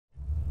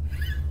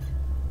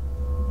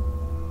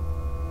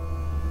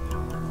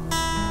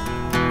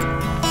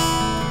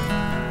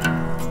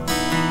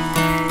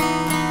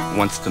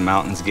Once the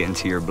mountains get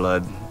into your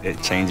blood,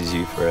 it changes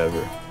you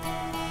forever.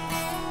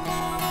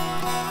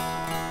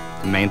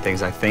 The main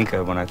things I think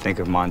of when I think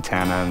of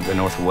Montana and the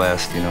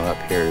Northwest, you know,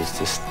 up here is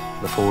just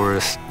the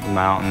forest, the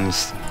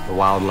mountains, the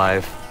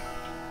wildlife.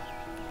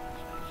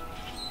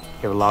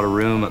 You have a lot of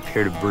room up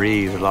here to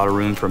breathe, a lot of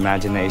room for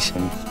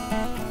imagination.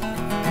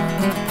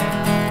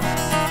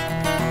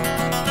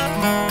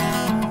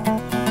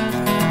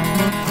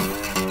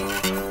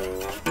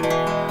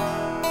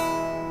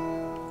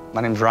 My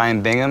name's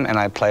Ryan Bingham, and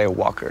I play a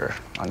walker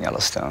on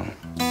Yellowstone.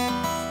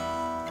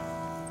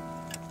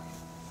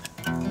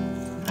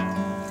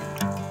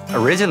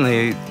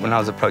 Originally, when I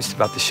was approached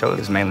about the show, it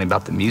was mainly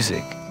about the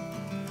music.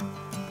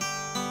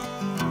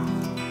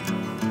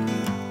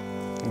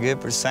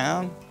 Good for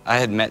sound? I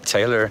had met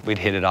Taylor. We'd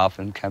hit it off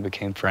and kind of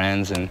became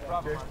friends, and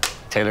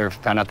Taylor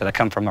found out that I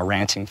come from a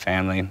ranching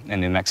family in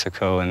New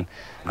Mexico and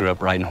grew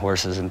up riding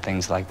horses and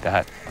things like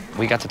that.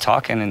 We got to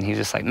talking, and he's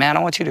just like, man,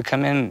 I want you to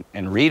come in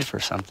and read for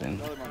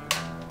something.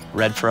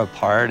 Read for a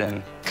part, and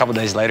a couple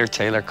days later,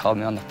 Taylor called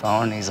me on the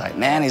phone, and he's like,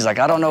 man,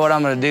 I don't know what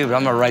I'm gonna do, but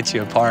I'm gonna write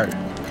you a part.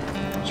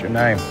 What's your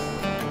name?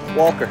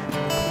 Walker.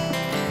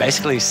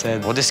 Basically, he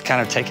said, we'll just kind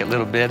of take it a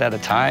little bit at a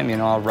time, you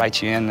know, I'll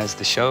write you in as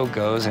the show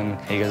goes, and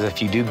he goes, if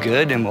you do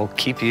good, then we'll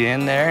keep you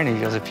in there, and he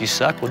goes, if you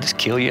suck, we'll just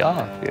kill you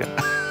off. Yeah.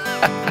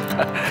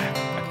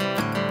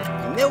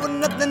 And there was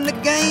nothing to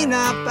gain,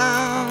 I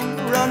found,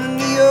 running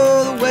the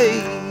other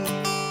way.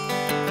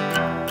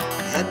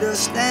 I had to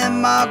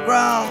stand my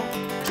ground,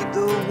 keep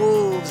the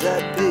wolves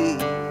at bay.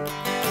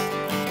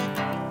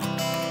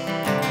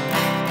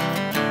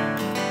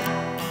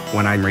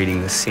 When I'm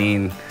reading the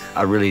scene,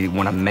 I really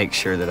want to make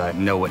sure that I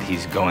know what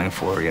he's going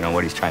for, you know,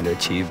 what he's trying to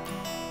achieve.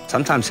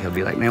 Sometimes he'll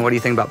be like, man, what do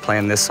you think about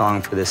playing this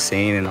song for this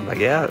scene? And I'm like,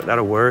 yeah,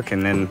 that'll work.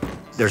 And then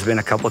there's been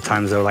a couple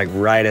times, though, like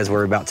right as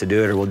we're about to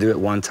do it, or we'll do it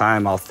one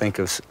time, I'll think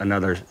of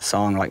another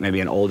song, like maybe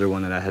an older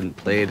one that I hadn't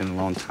played in a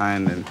long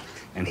time,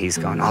 and he's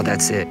gone, oh,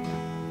 that's it.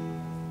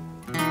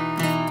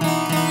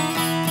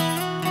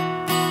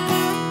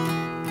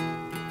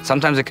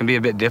 Sometimes it can be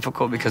a bit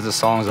difficult because the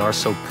songs are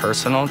so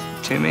personal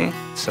to me.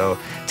 So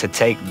to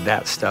take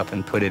that stuff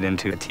and put it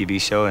into a TV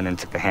show and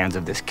into the hands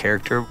of this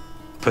character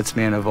puts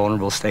me in a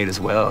vulnerable state as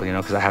well, you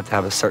know, because I have to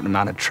have a certain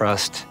amount of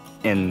trust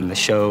in the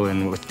show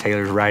and with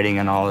Taylor's writing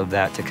and all of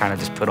that to kind of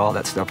just put all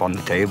that stuff on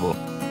the table.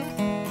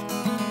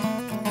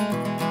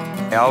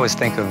 I always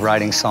think of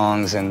writing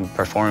songs and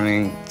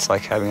performing, it's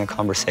like having a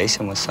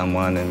conversation with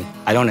someone, and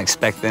I don't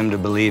expect them to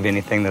believe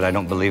anything that I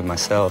don't believe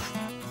myself.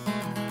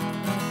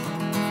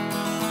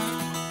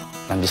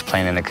 I'm just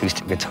playing an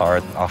acoustic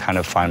guitar. I'll kind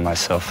of find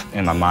myself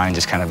in my mind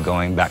just kind of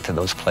going back to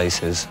those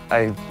places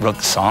I wrote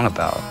the song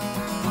about.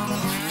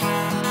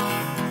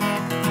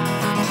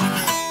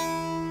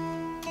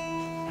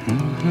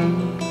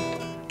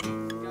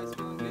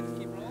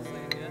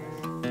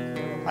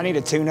 I need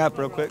to tune up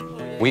real quick.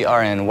 We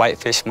are in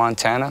Whitefish,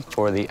 Montana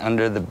for the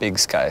Under the Big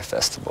Sky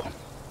Festival.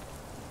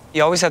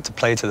 You always have to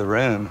play to the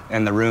room,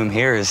 and the room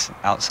here is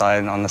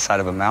outside on the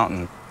side of a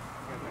mountain.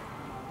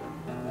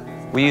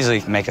 We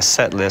usually make a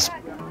set list,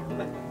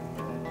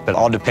 but it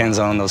all depends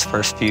on those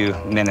first few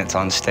minutes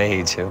on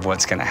stage of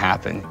what's gonna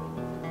happen.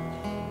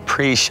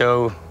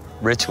 Pre-show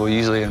ritual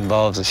usually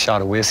involves a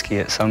shot of whiskey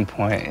at some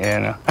point, you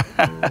know.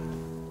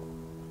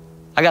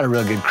 I got a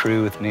real good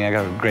crew with me. I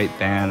got a great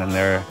band, and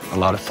they're a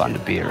lot of fun to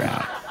be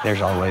around.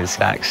 There's always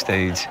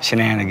backstage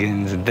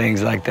shenanigans and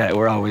things like that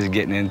we're always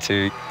getting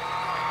into.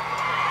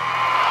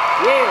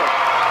 Yeah.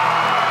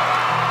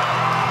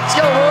 Let's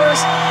go,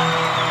 horse.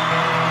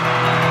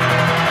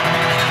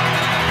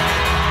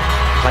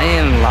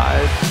 Playing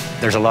live,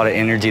 there's a lot of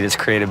energy that's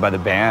created by the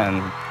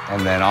band.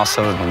 And then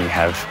also when you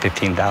have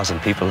 15,000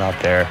 people out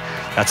there,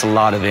 that's a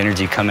lot of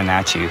energy coming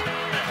at you.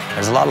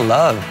 There's a lot of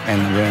love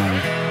in the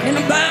room. In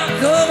the back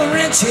of a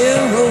ranch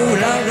hill road,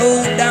 I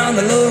rode down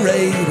the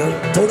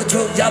Laredo. Told the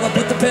truck driver,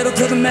 put the pedal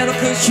to the metal,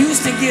 'cause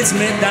Houston gets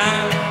me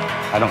down.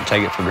 I don't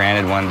take it for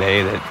granted one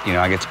day that, you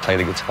know, I get to play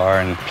the guitar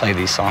and play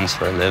these songs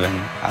for a living.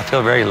 I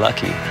feel very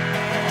lucky.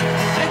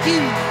 Thank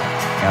you.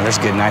 You know, there's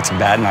good nights and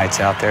bad nights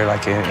out there,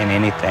 like in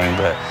anything,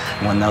 but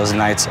when those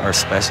nights are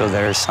special,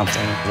 there's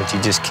something that you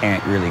just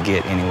can't really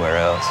get anywhere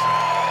else.